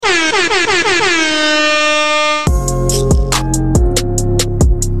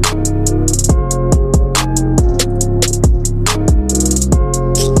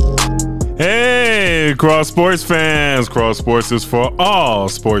Cross Sports fans. Cross Sports is for all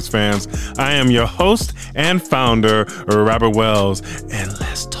sports fans. I am your host and founder, Robert Wells, and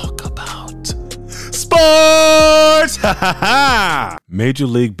let's talk about sports. Major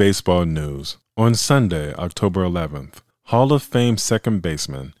League Baseball news. On Sunday, October 11th, Hall of Fame second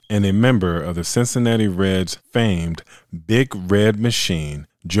baseman and a member of the Cincinnati Reds' famed Big Red Machine,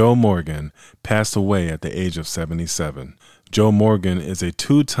 Joe Morgan, passed away at the age of 77. Joe Morgan is a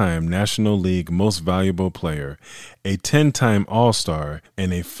two-time National League Most Valuable Player, a 10-time All-Star,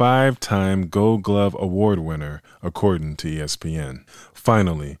 and a 5-time Gold Glove Award winner, according to ESPN.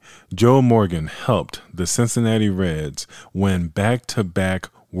 Finally, Joe Morgan helped the Cincinnati Reds win back-to-back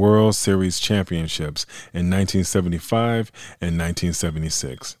World Series championships in 1975 and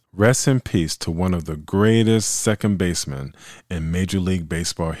 1976. Rest in peace to one of the greatest second basemen in Major League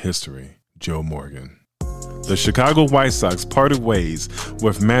Baseball history, Joe Morgan. The Chicago White Sox parted ways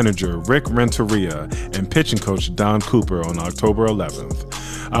with manager Rick Renteria and pitching coach Don Cooper on October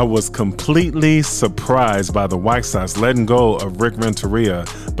 11th. I was completely surprised by the White Sox letting go of Rick Renteria,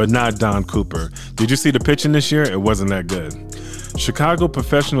 but not Don Cooper. Did you see the pitching this year? It wasn't that good. Chicago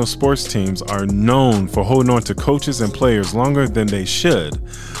professional sports teams are known for holding on to coaches and players longer than they should,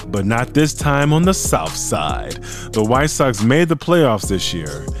 but not this time on the South Side. The White Sox made the playoffs this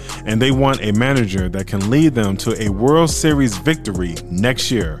year, and they want a manager that can lead them to a World Series victory next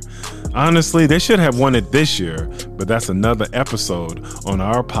year. Honestly, they should have won it this year, but that's another episode on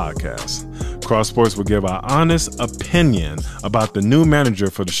our podcast. Cross Sports will give our honest opinion about the new manager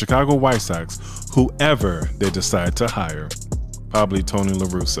for the Chicago White Sox, whoever they decide to hire. Probably Tony La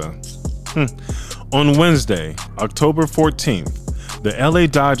Russa. On Wednesday, October 14th, the LA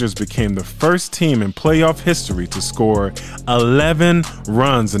Dodgers became the first team in playoff history to score 11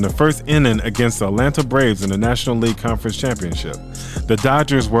 runs in the first inning against the Atlanta Braves in the National League Conference Championship. The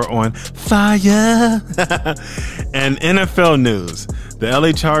Dodgers were on fire. And NFL news, the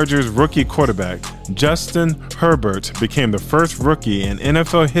LA Chargers rookie quarterback Justin Herbert became the first rookie in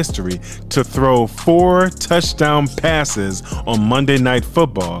NFL history to throw 4 touchdown passes on Monday Night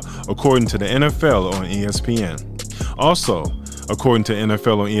Football, according to the NFL on ESPN. Also, according to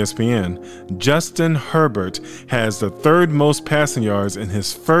NFL on ESPN, Justin Herbert has the third most passing yards in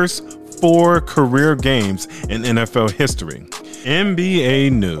his first 4 career games in NFL history.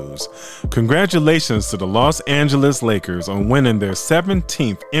 NBA news. Congratulations to the Los Angeles Lakers on winning their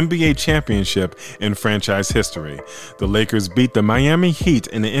 17th NBA championship in franchise history. The Lakers beat the Miami Heat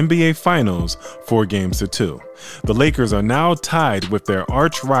in the NBA Finals 4-2. The Lakers are now tied with their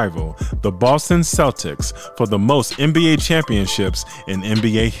arch rival, the Boston Celtics, for the most NBA championships in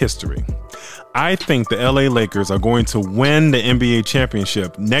NBA history. I think the LA Lakers are going to win the NBA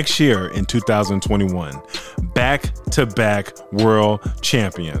championship next year in 2021. Back-to-back world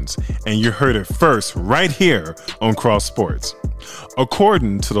champions. And you heard it first right here on Cross Sports.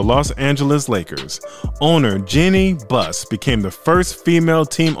 According to the Los Angeles Lakers, owner Jeannie Buss became the first female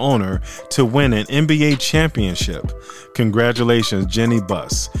team owner to win an NBA championship. Congratulations, Jeannie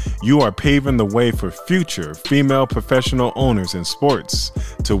Buss. You are paving the way for future female professional owners in sports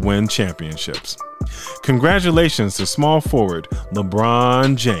to win championships. Congratulations to small forward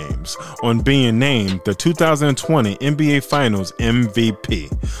LeBron James on being named the 2020 NBA Finals MVP.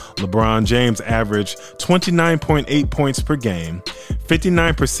 LeBron James averaged 29.8 points per game,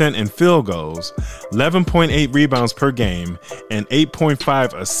 59% in field goals, 11.8 rebounds per game, and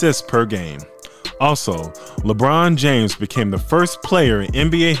 8.5 assists per game. Also, LeBron James became the first player in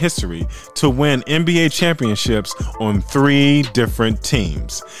NBA history to win NBA championships on 3 different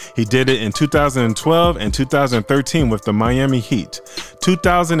teams. He did it in 2012 and 2013 with the Miami Heat,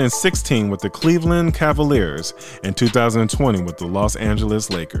 2016 with the Cleveland Cavaliers, and 2020 with the Los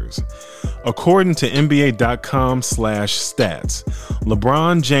Angeles Lakers. According to NBA.com/stats,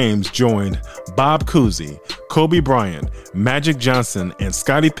 LeBron James joined Bob Cousy, Kobe Bryant, Magic Johnson, and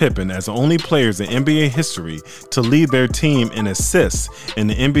Scottie Pippen as the only players in NBA history to lead their team in assists in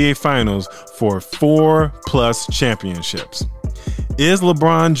the NBA Finals for 4+ championships. Is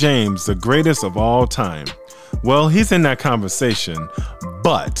LeBron James the greatest of all time? Well, he's in that conversation,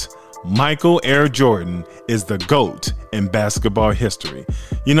 but Michael Air Jordan is the GOAT in basketball history.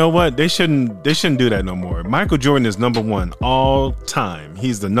 You know what? They shouldn't do that no more. Michael Jordan is number 1 all time.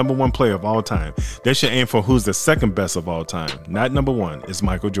 He's the number 1 player of all time. They should aim for who's the second best of all time. Not number 1, it's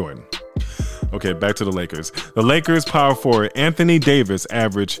Michael Jordan. Okay, back to the Lakers. The Lakers power forward Anthony Davis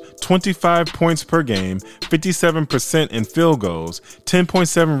averaged 25 points per game, 57% in field goals,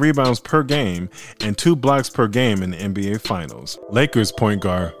 10.7 rebounds per game, and 2 blocks per game in the NBA Finals. Lakers point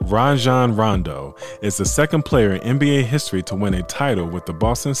guard Rajon Rondo is the second player in NBA history to win a title with the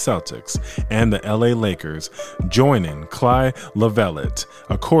Boston Celtics and the LA Lakers, joining Clyde Leveillette,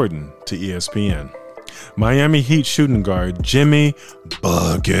 according to ESPN. Miami Heat shooting guard Jimmy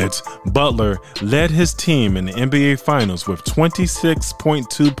Bucket Butler led his team in the NBA Finals with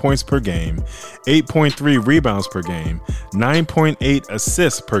 26.2 points per game, 8.3 rebounds per game, 9.8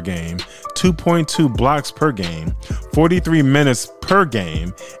 assists per game, 2.2 blocks per game, 43 minutes per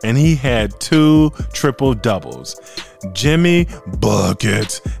game, and he had 2 triple-doubles. Jimmy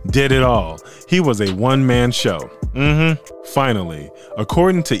Bucket did it all. He was a one-man show. Finally,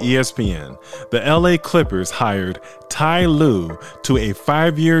 according to ESPN, the LA Clippers hired Ty Lue to a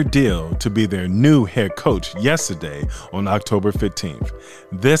 5-year deal to be their new head coach yesterday on October 15th.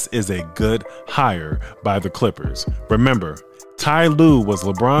 This is a good hire by the Clippers. Remember, Ty Lue was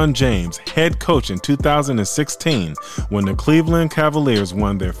LeBron James' head coach in 2016 when the Cleveland Cavaliers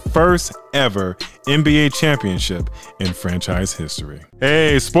won their first ever NBA championship in franchise history.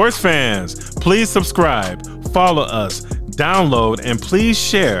 Hey, sports fans, please subscribe, follow us, download, and please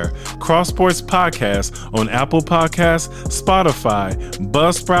share Cross Sports Podcast on Apple Podcasts, Spotify,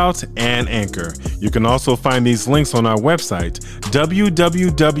 Buzzsprout, and Anchor. You can also find these links on our website,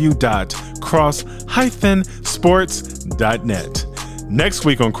 www.cross-sports.net. Next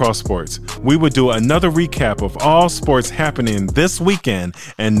week on Cross Sports, we will do another recap of all sports happening this weekend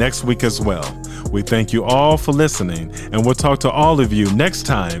and next week as well. We thank you all for listening, and we'll talk to all of you next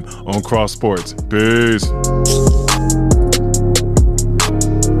time on Cross Sports. Peace.